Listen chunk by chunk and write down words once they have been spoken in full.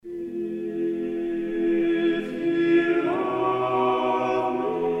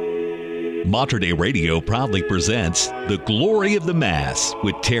Mater Dei Radio proudly presents The Glory of the Mass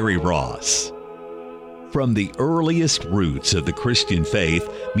with Terry Ross. From the earliest roots of the Christian faith,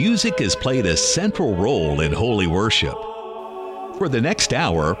 music has played a central role in holy worship. For the next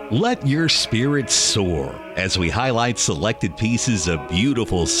hour, let your spirit soar as we highlight selected pieces of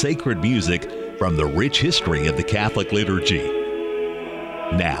beautiful sacred music from the rich history of the Catholic liturgy.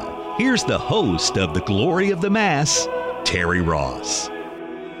 Now, here's the host of The Glory of the Mass, Terry Ross.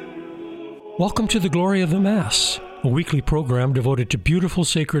 Welcome to The Glory of the Mass, a weekly program devoted to beautiful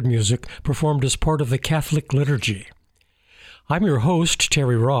sacred music performed as part of the Catholic liturgy. I'm your host,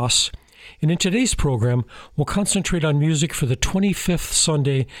 Terry Ross, and in today's program, we'll concentrate on music for the 25th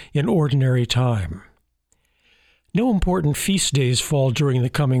Sunday in Ordinary Time. No important feast days fall during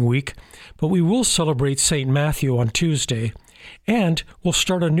the coming week, but we will celebrate St. Matthew on Tuesday, and we'll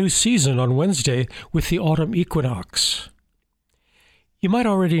start a new season on Wednesday with the autumn equinox. You might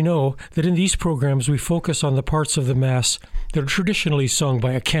already know that in these programs we focus on the parts of the Mass that are traditionally sung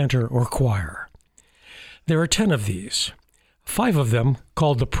by a cantor or choir. There are 10 of these. 5 of them,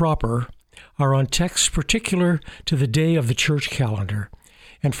 called the proper, are on texts particular to the day of the church calendar,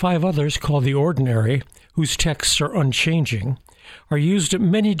 and 5 others, called the ordinary, whose texts are unchanging, are used at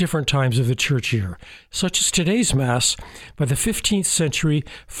many different times of the church year, such as today's Mass by the 15th century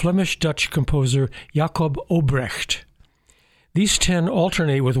Flemish-Dutch composer Jacob Obrecht. These 10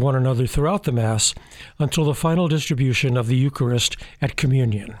 alternate with one another throughout the Mass until the final distribution of the Eucharist at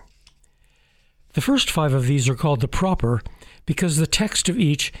Communion. The first 5 of these are called the proper because the text of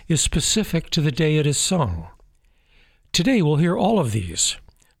each is specific to the day it is sung. Today we'll hear all of these: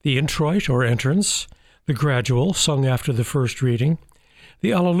 the introit or entrance, the gradual, sung after the first reading,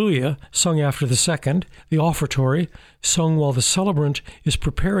 the Alleluia, sung after the second, the offertory, sung while the celebrant is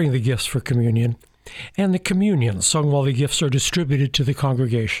preparing the gifts for communion, and the communion, sung while the gifts are distributed to the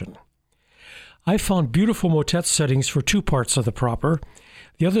congregation. I found beautiful motet settings for 2 parts of the proper.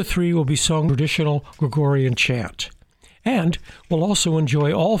 The other 3 will be sung traditional Gregorian chant. And we'll also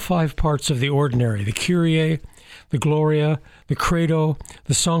enjoy all 5 parts of the ordinary: the Kyrie, the Gloria, the Credo,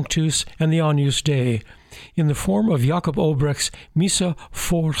 the Sanctus, and the Agnus Dei, in the form of Jacob Obrecht's Missa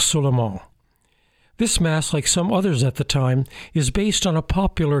for Solomon. This Mass, like some others at the time, is based on a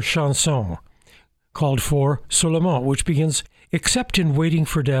popular chanson called For Solomon, which begins, "Except in waiting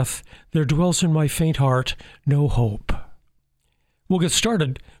for death, there dwells in my faint heart no hope." We'll get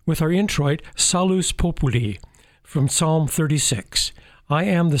started with our introit, Salus Populi, from Psalm 36, "I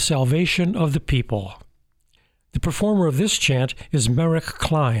am the salvation of the people." The performer of this chant is Marek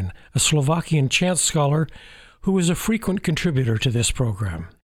Klein, a Slovakian chant scholar who is a frequent contributor to this program.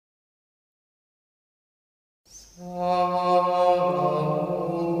 Oh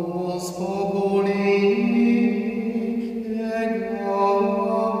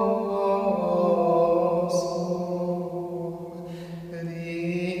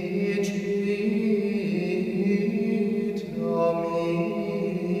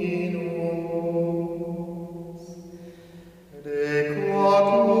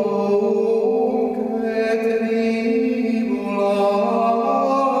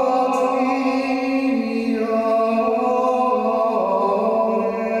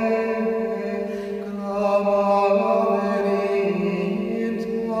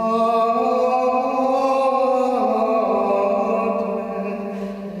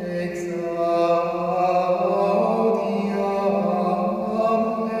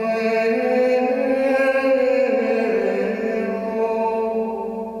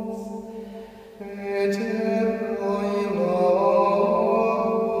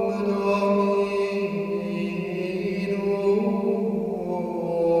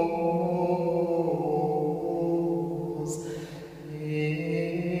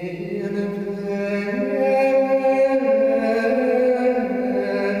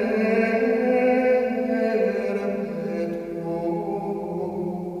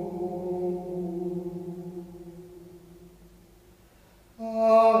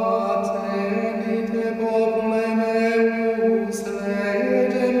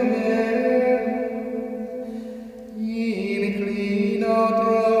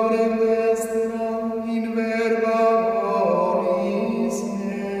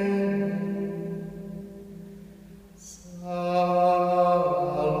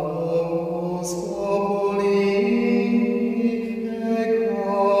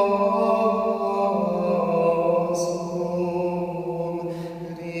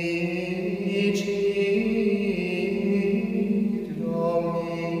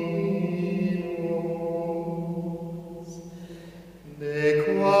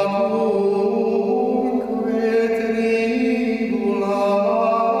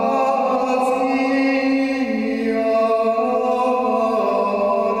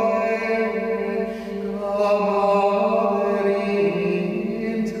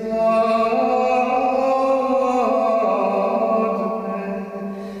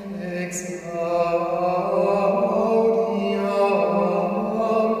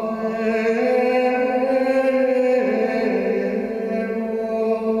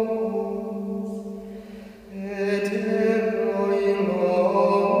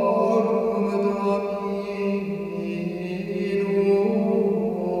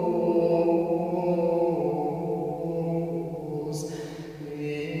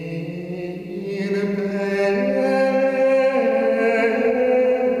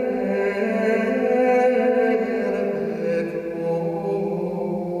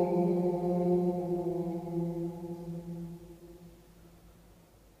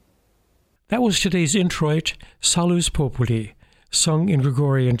That was today's introit, Salus Populi, sung in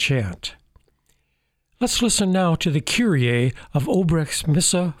Gregorian chant. Let's listen now to the Kyrie of Obrecht's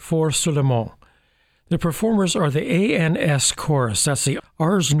Missa for Suleiman. The performers are the ANS Chorus, that's the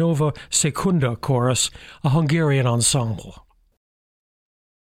Ars Nova Secunda Chorus, a Hungarian ensemble.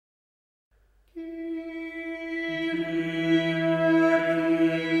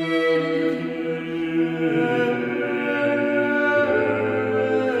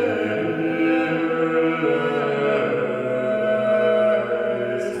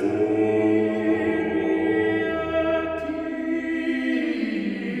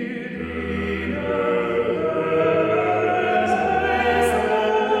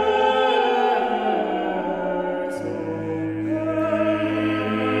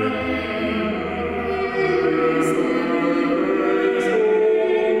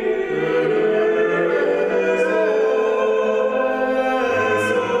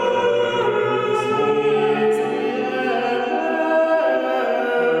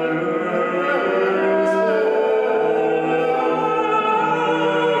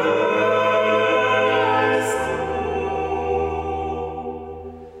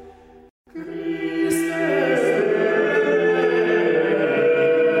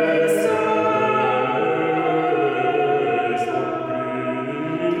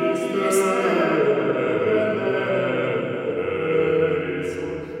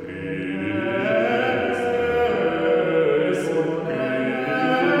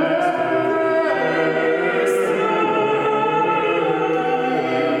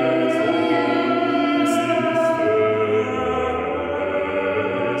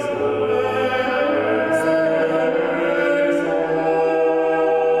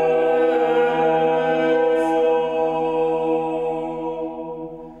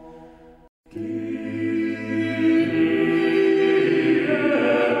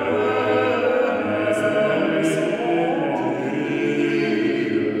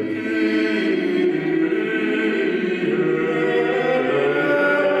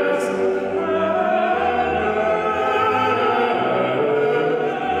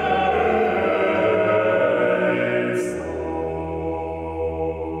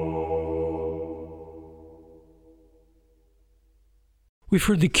 We've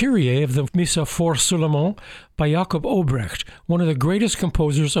heard the Kyrie of the Missa for Suleiman by Jakob Obrecht, one of the greatest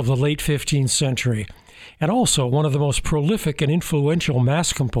composers of the late 15th century, and also one of the most prolific and influential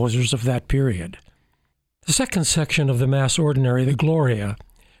Mass composers of that period. The second section of the Mass Ordinary, the Gloria,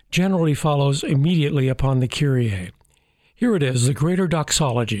 generally follows immediately upon the Kyrie. Here it is, the Greater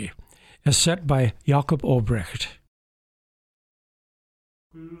Doxology, as set by Jakob Obrecht.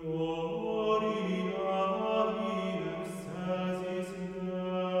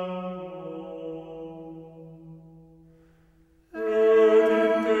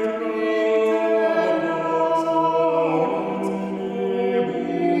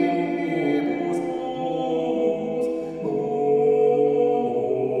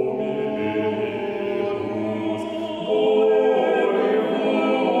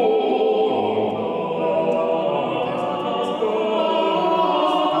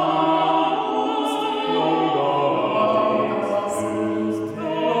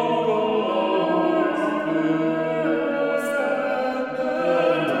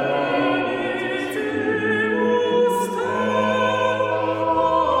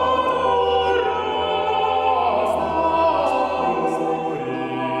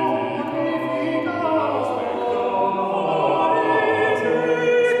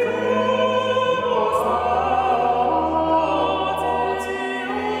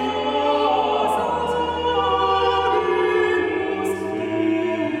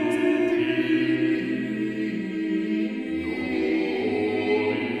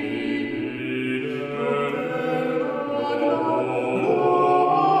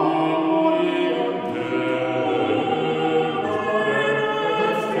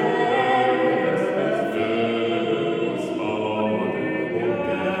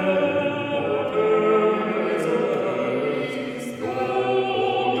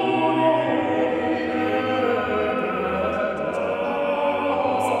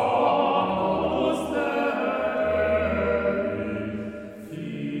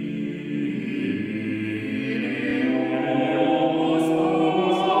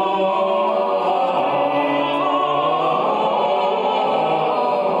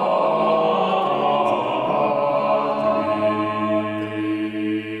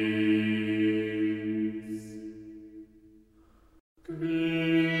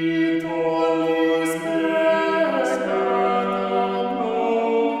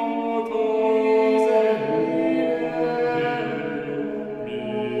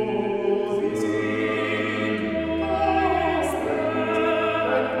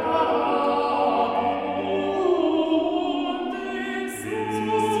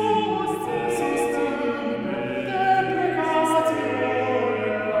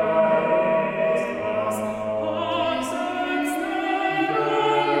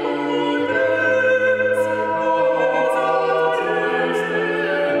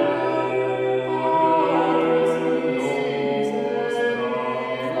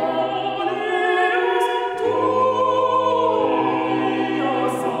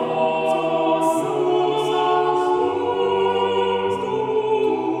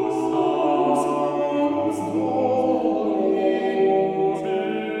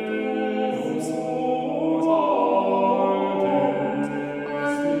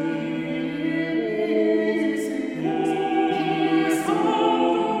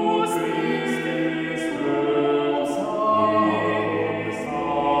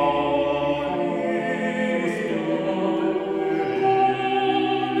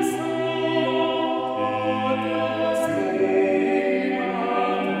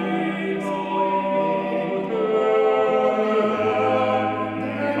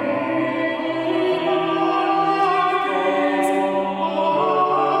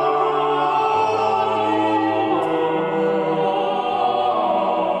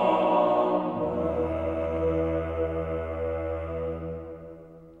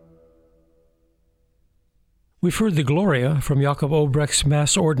 We've heard the Gloria from Jakob Obrecht's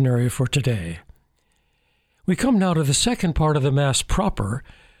Mass Ordinary for today. We come now to the second part of the Mass proper,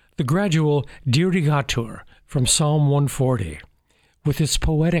 the gradual Dirigatur from Psalm 140, with its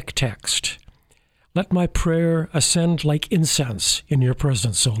poetic text, "Let my prayer ascend like incense in your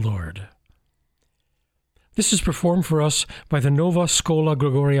presence, O Lord." This is performed for us by the Nova Scola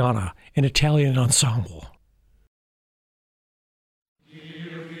Gregoriana, an Italian ensemble.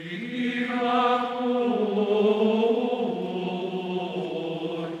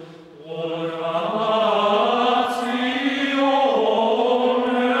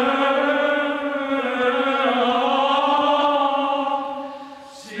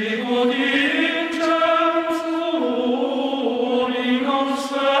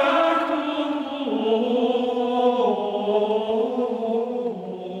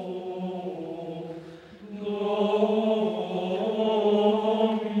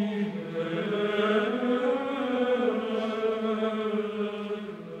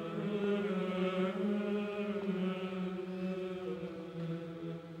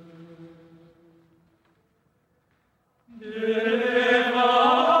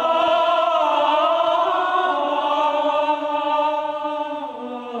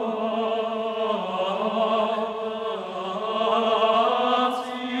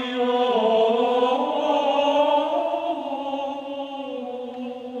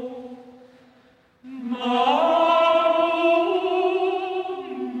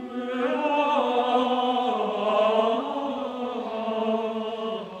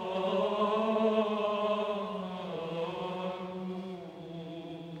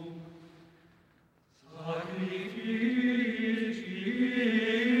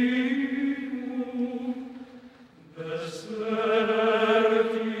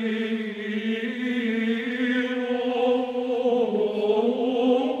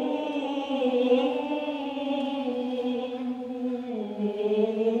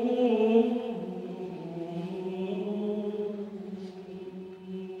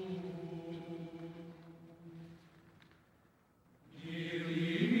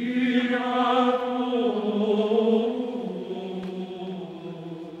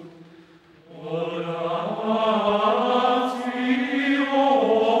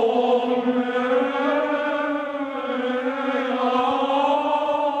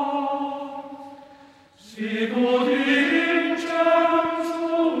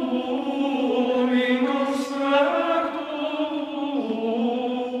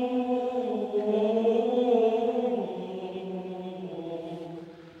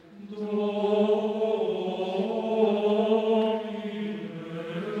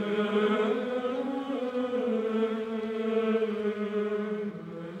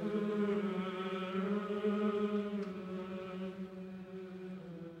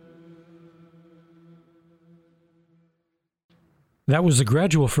 That was the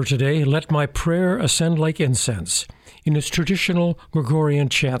gradual for today, "Let My Prayer Ascend Like Incense," in its traditional Gregorian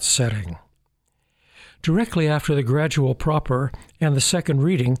chant setting. Directly after the gradual proper and the second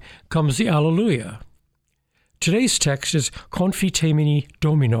reading comes the Alleluia. Today's text is "Confitemini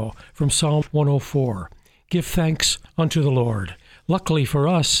Domino" from Psalm 104, "Give thanks unto the Lord." Luckily for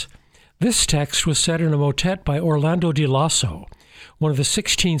us, this text was set in a motet by Orlando di Lasso, one of the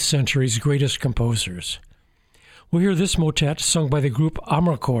 16th century's greatest composers. We'll hear this motet sung by the group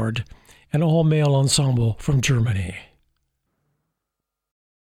Amarcord, an all-male ensemble from Germany.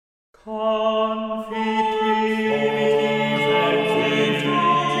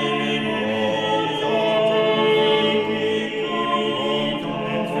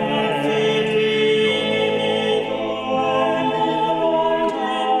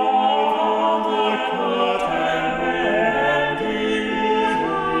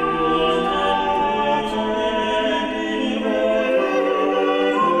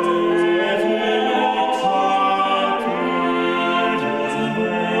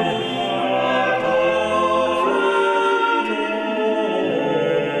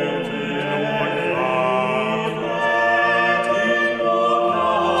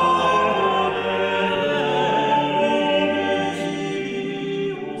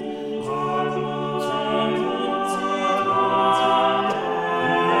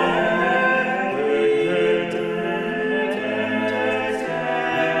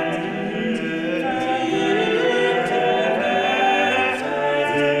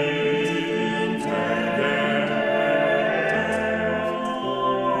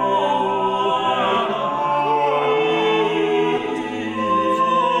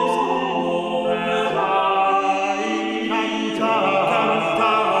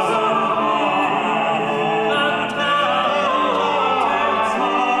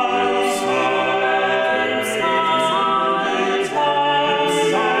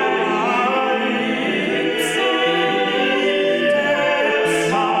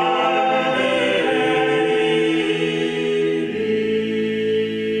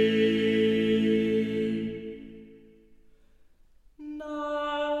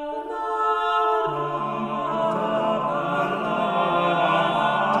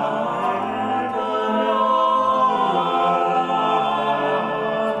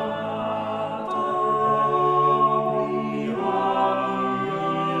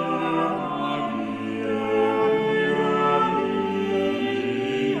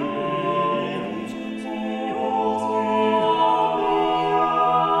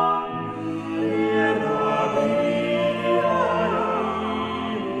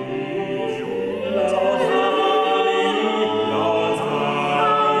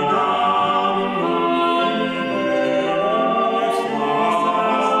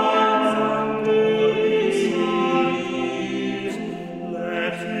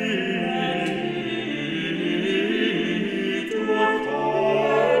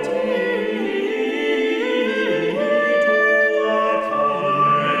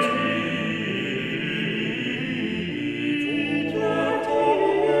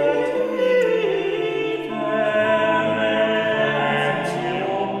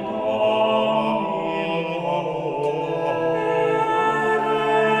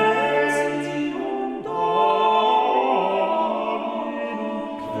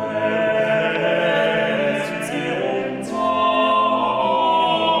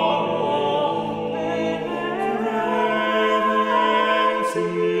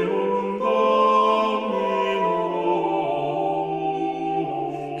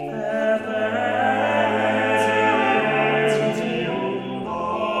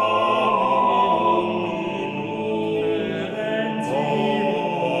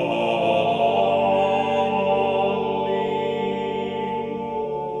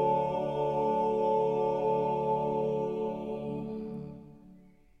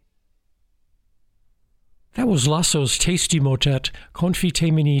 That was Lasso's tasty motet,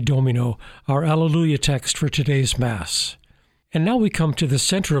 Confitemini Domino, our Alleluia text for today's Mass. And now we come to the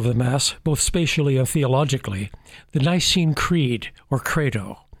center of the Mass, both spatially and theologically, the Nicene Creed, or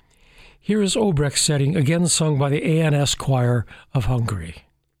Credo. Here is Obrecht's setting, again sung by the ANS Choir of Hungary.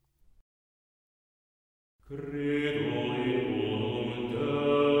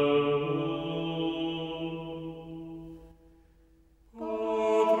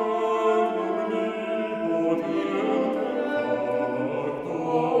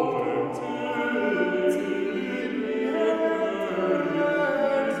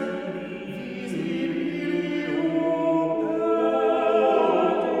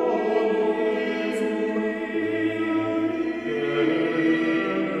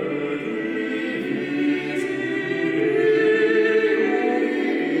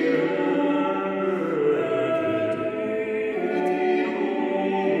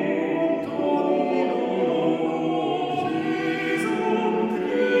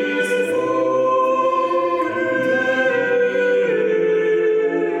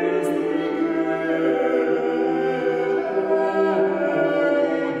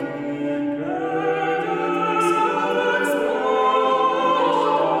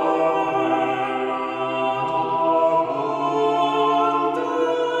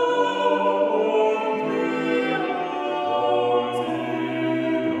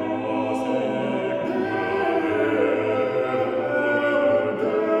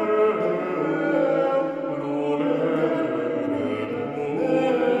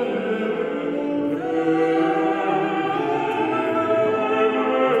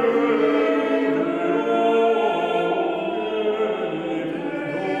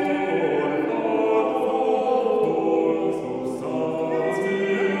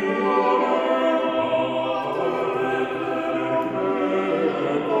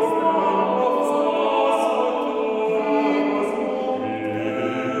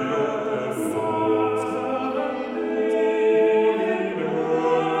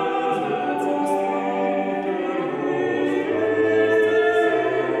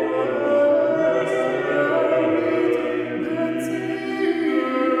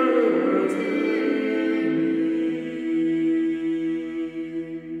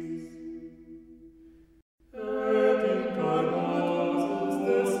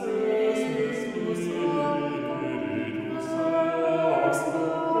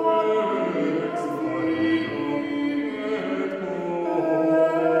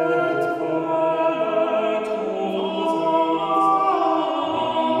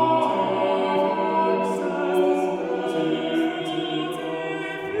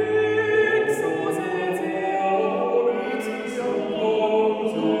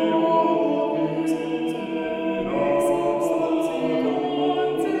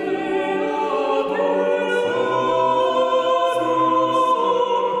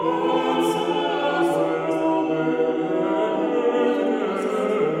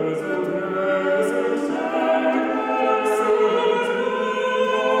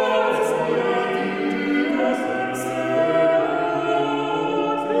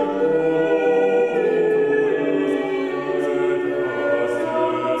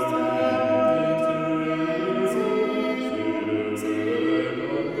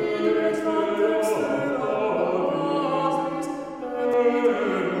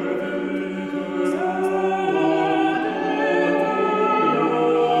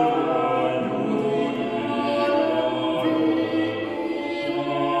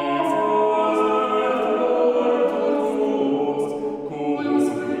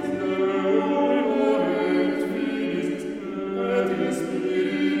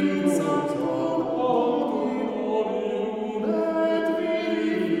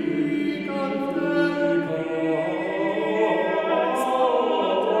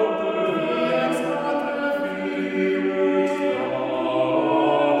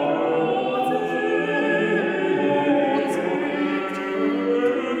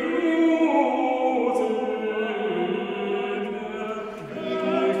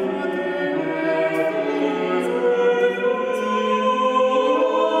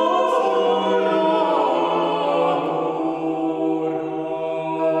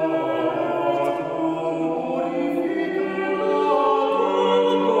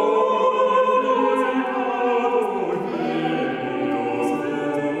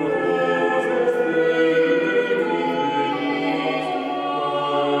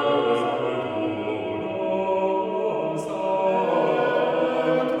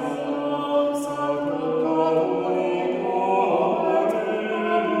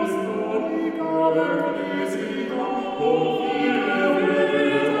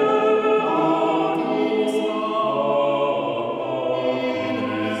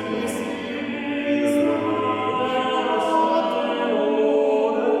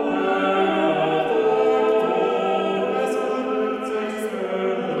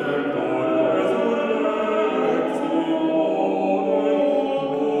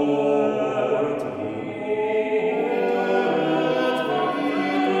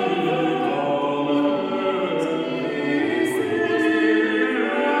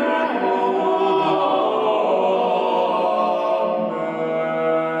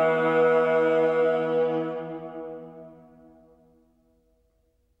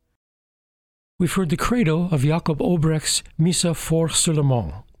 we've heard the credo of Jacob Obrecht's Missa for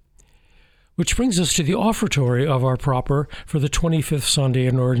Solomon, which brings us to the offertory of our proper for the 25th Sunday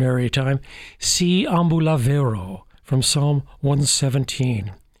in Ordinary Time, Si Ambula Vero, from Psalm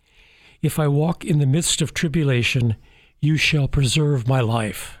 117. If I walk in the midst of tribulation, you shall preserve my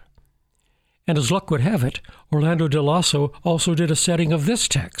life. And as luck would have it, Orlando De Lasso also did a setting of this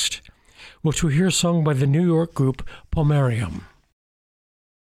text, which we hear sung by the New York group Pomerium.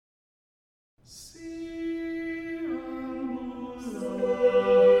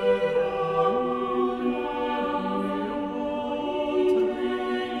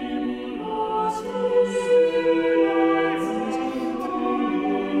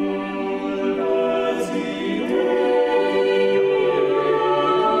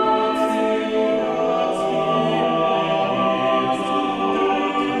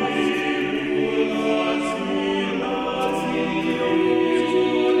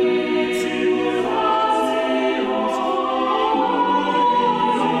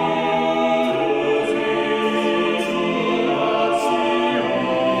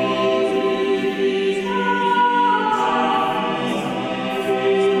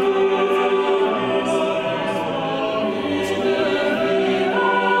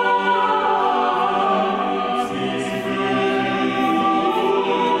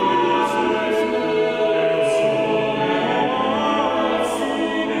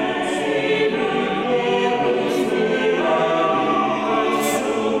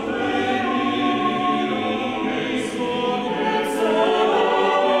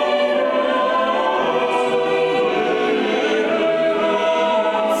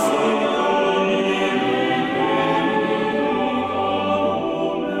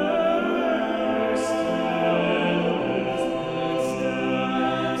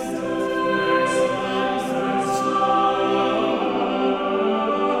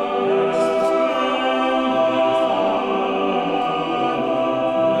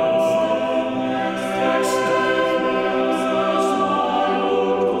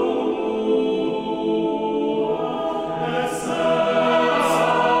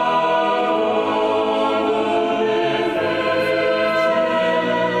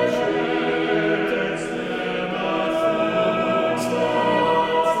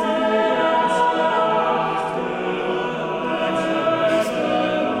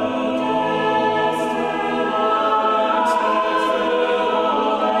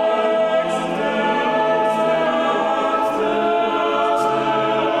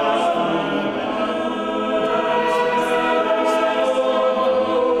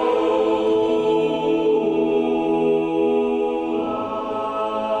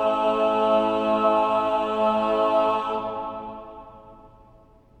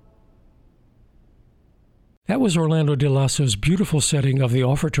 That was Orlando De Lasso's beautiful setting of the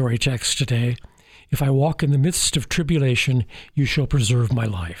offertory text today. If I walk in the midst of tribulation, you shall preserve my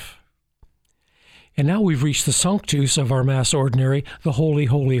life. And now we've reached the Sanctus of our Mass Ordinary, the Holy,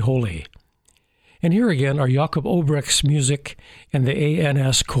 Holy, Holy. And here again are Jacob Obrecht's music and the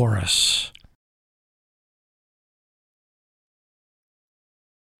ANS chorus.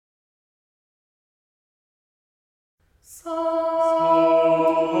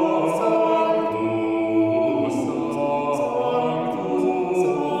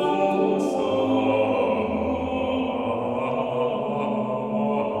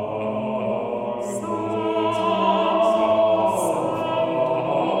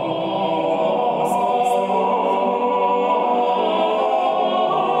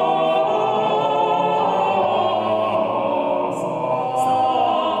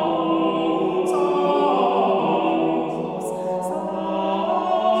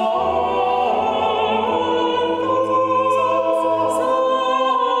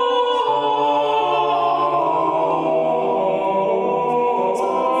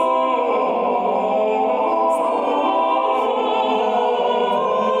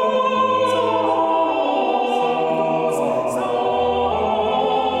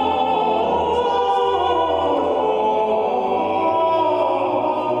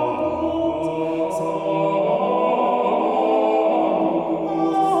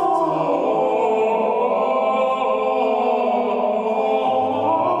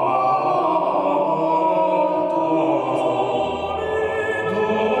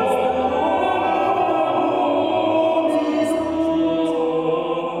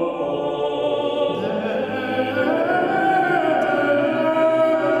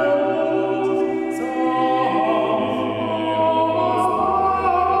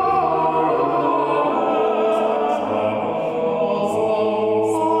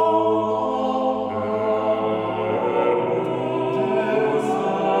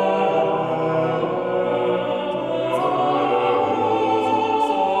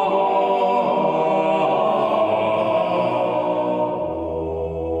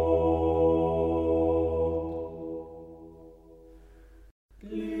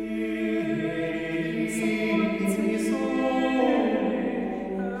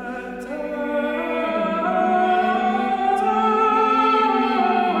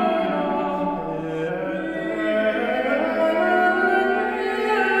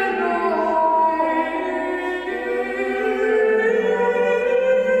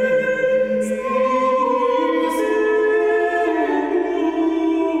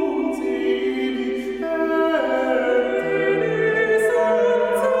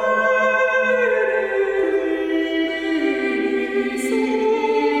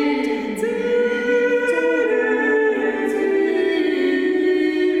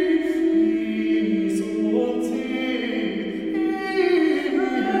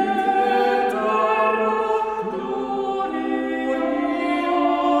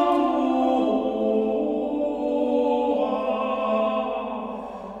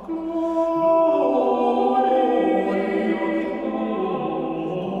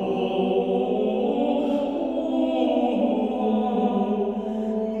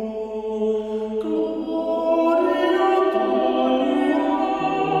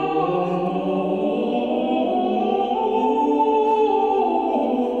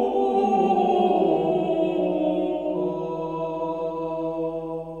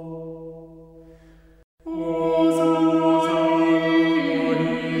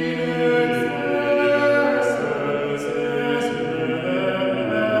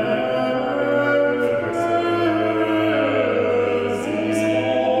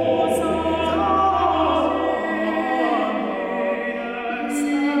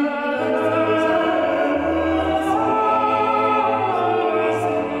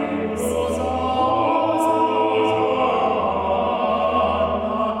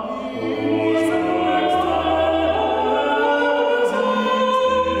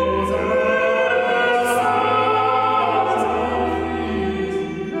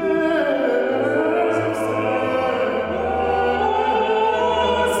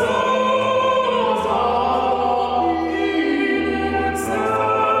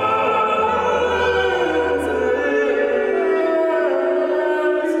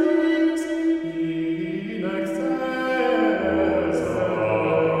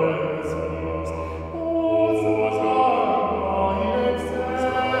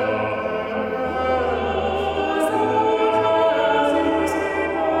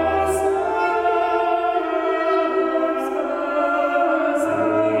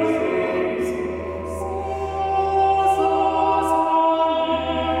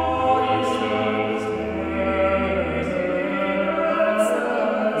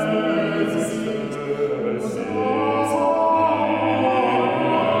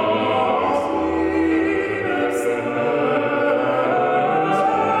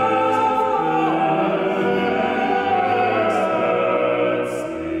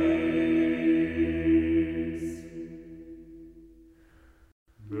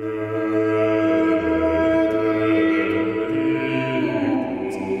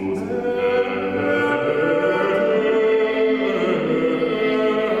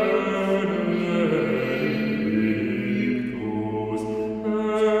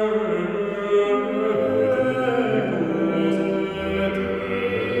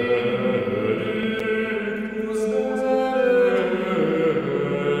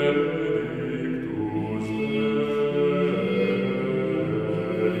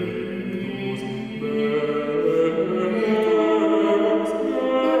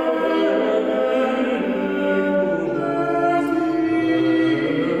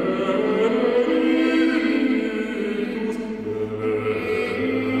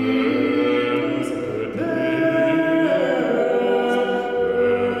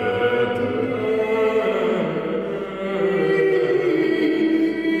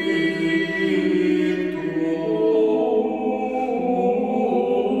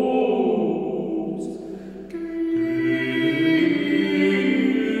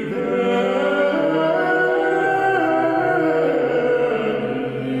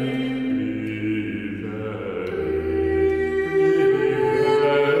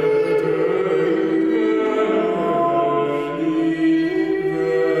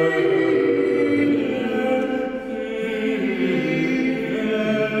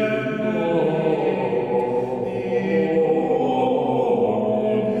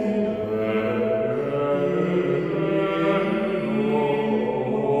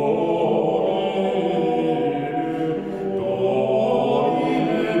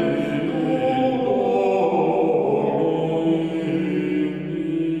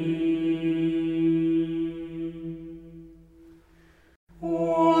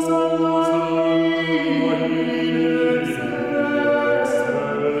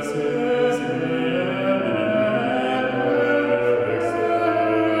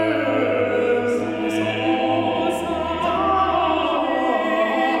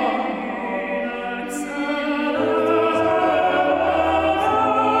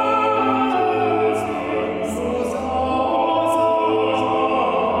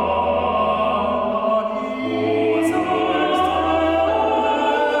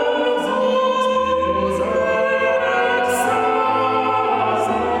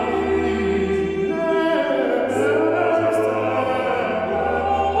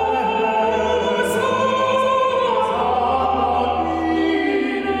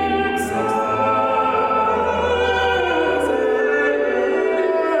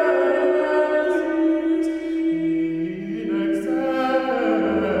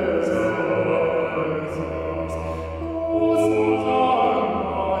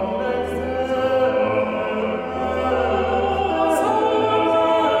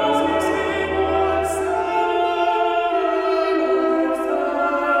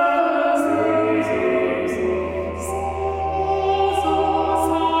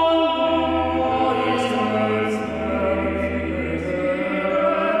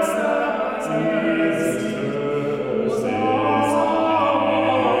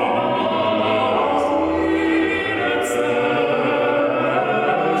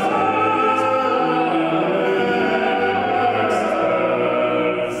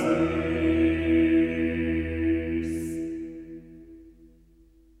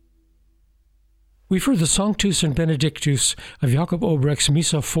 We've heard the Sanctus and Benedictus of Jakob Obrecht's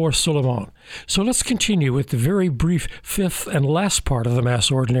Missa for Solomon. So let's continue with the very brief fifth and last part of the Mass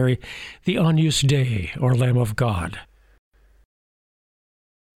Ordinary, the Agnus Dei, or Lamb of God.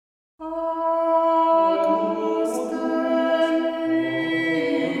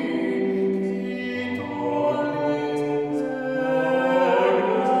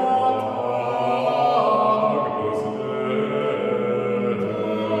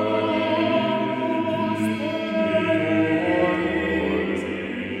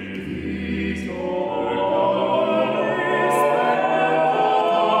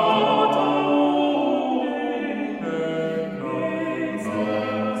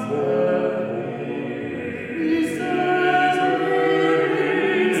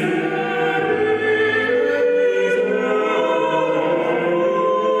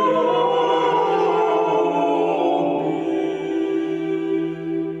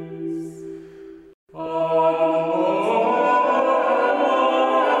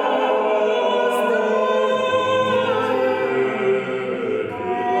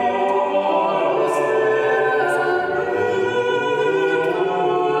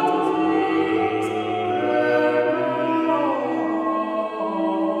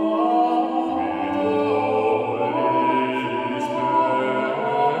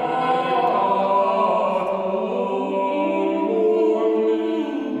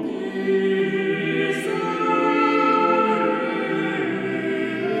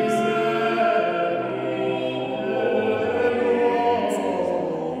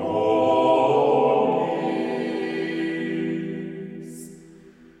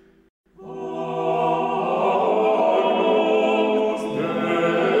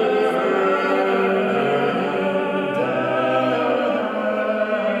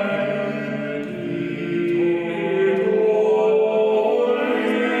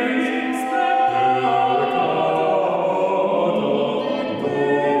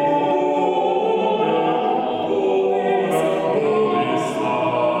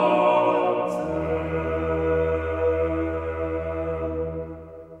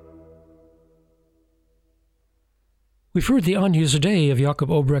 We've heard the Agnus Dei of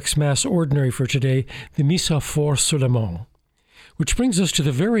Jakob Obrecht's Mass Ordinary for today, the Missa for Solomon, which brings us to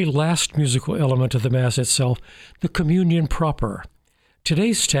the very last musical element of the Mass itself, the communion proper.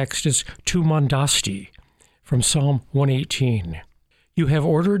 Today's text is Tu Mandasti, from Psalm 118. You have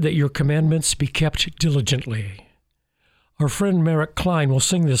ordered that your commandments be kept diligently. Our friend Merrick Klein will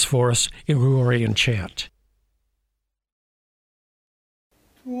sing this for us in Gregorian chant.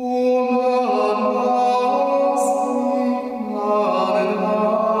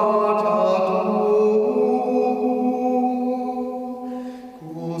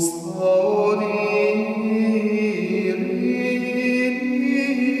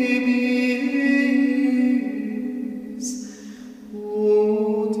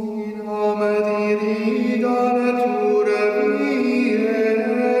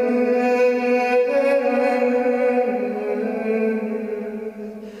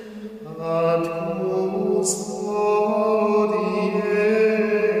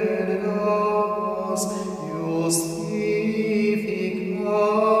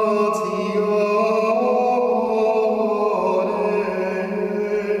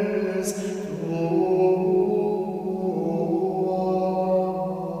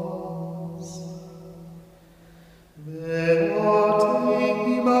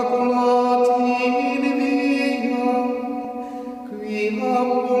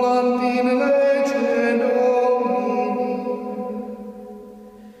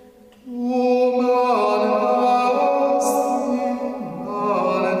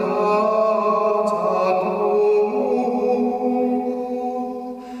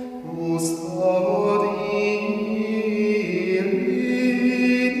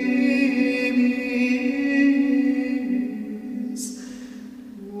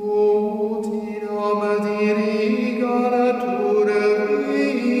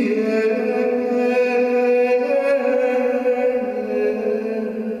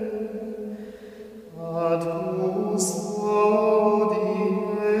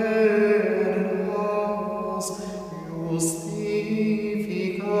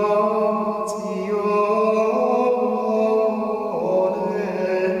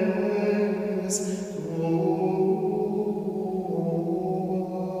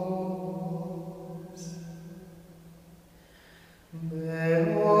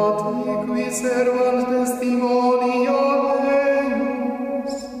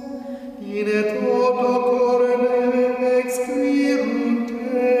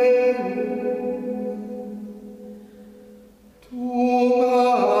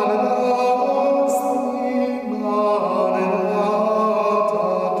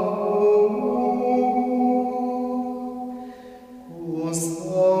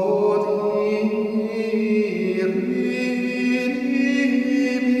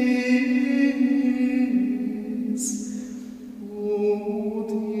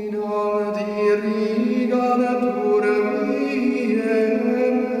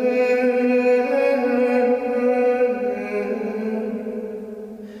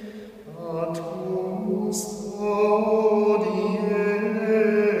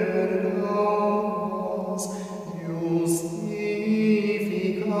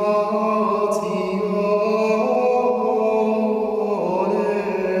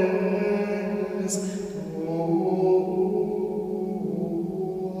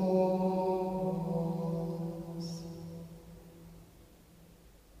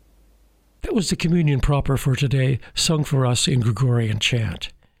 That was the communion proper for today, sung for us in Gregorian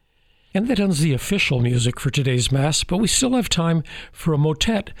chant. And that ends the official music for today's Mass, but we still have time for a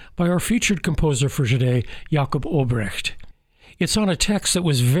motet by our featured composer for today, Jakob Obrecht. It's on a text that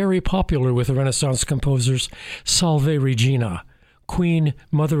was very popular with Renaissance composers, Salve Regina, Queen,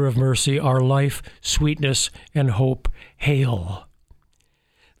 Mother of Mercy, our life, sweetness, and hope, hail.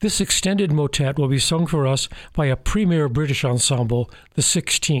 This extended motet will be sung for us by a premier British ensemble, the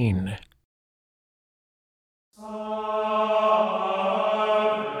 16.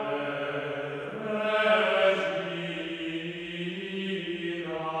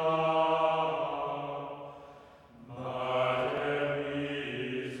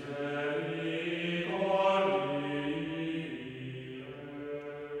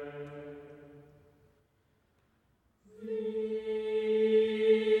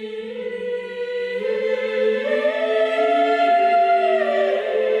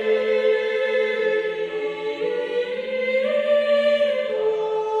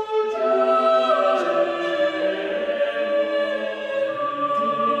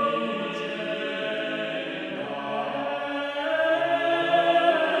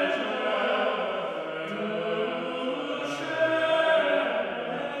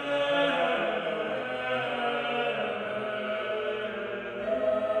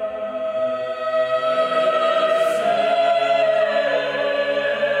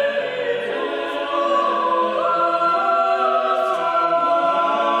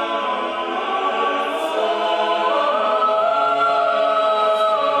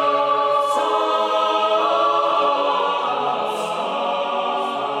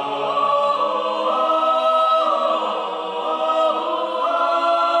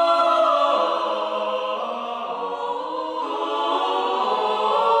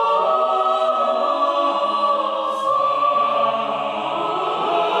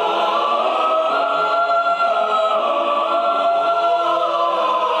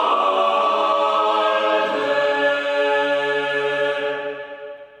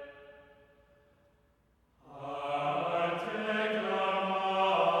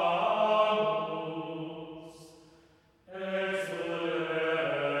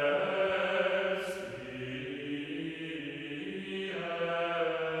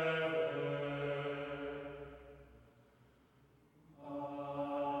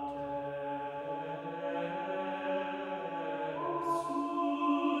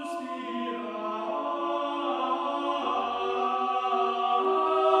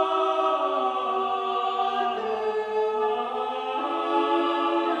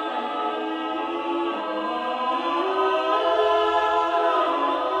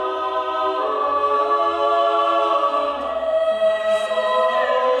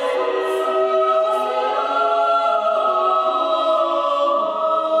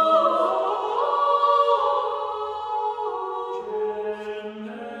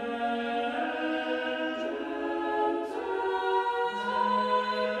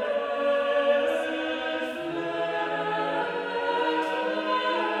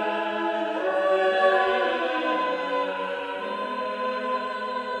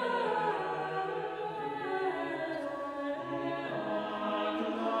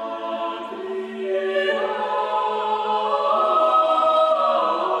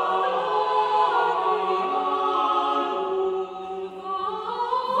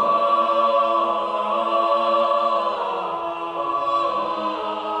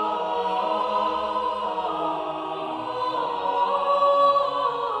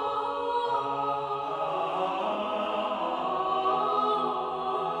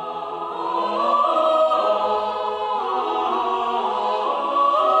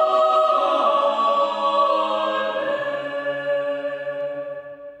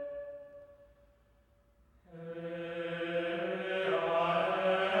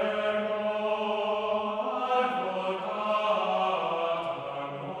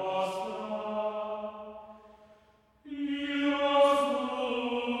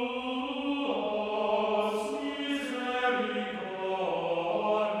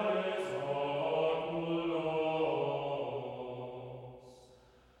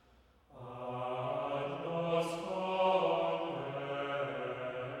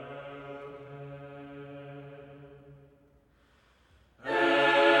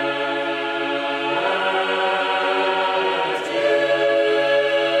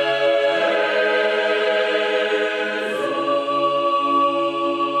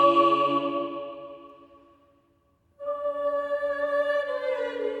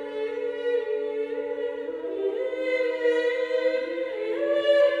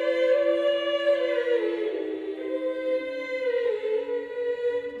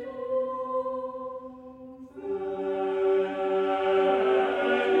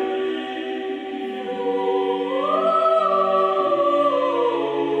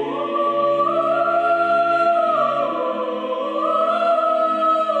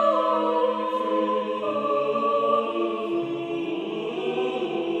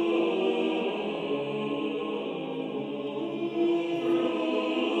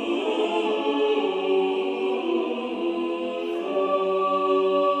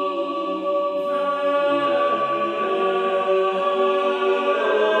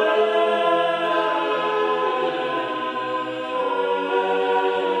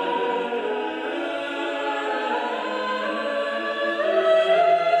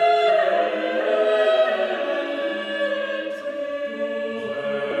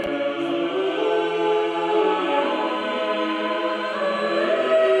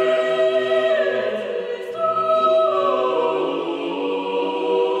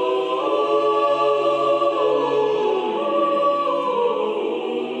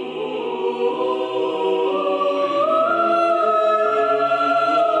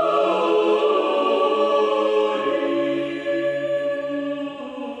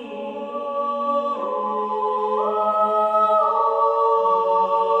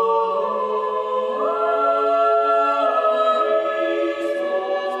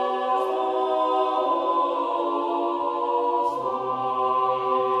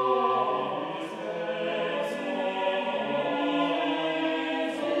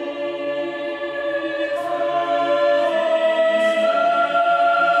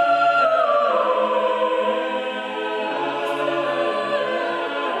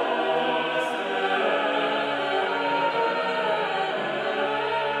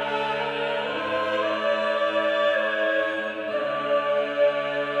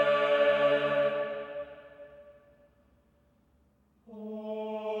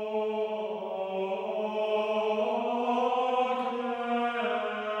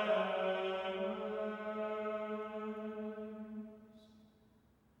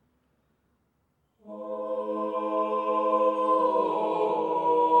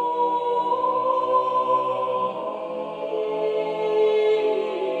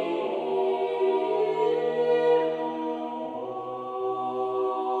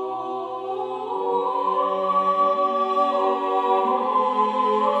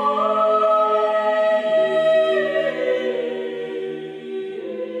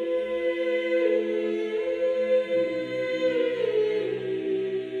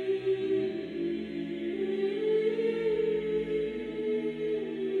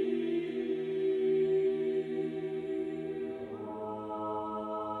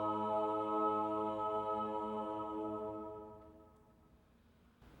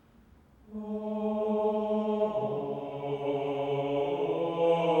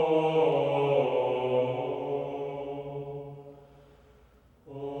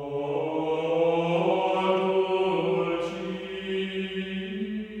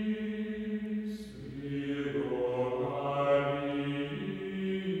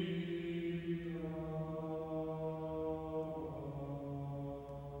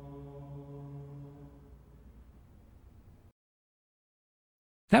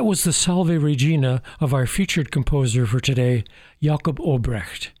 That was the Salve Regina of our featured composer for today, Jakob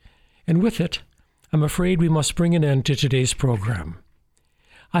Obrecht. And with it, I'm afraid we must bring an end to today's program.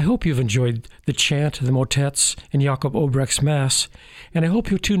 I hope you've enjoyed the chant, the motets, and Jakob Obrecht's Mass, and I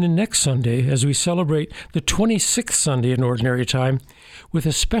hope you'll tune in next Sunday as we celebrate the 26th Sunday in Ordinary Time with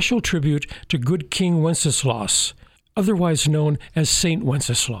a special tribute to good King Wenceslaus, otherwise known as Saint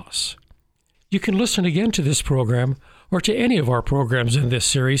Wenceslaus. You can listen again to this program or to any of our programs in this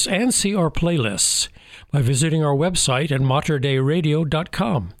series and see our playlists by visiting our website at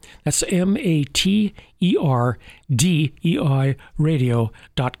materdeiradio.com. That's MATERDEI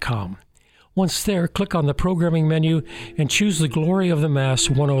radio.com. Once there, click on the programming menu and choose The Glory of the Mass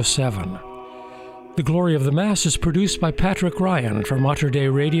 107. The Glory of the Mass is produced by Patrick Ryan for Mater Dei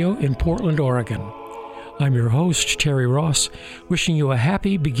Radio in Portland, Oregon. I'm your host, Terry Ross, wishing you a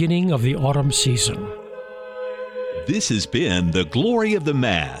happy beginning of the autumn season. This has been The Glory of the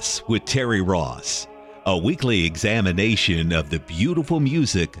Mass with Terry Ross, a weekly examination of the beautiful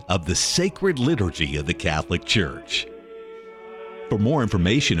music of the sacred liturgy of the Catholic Church. For more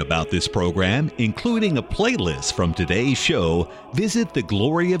information about this program, including a playlist from today's show, visit The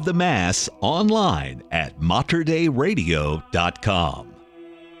Glory of the Mass online at materdeiradio.com.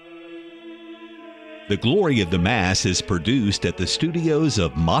 The Glory of the Mass is produced at the studios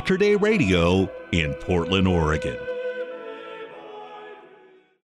of Mater Dei Radio in Portland, Oregon.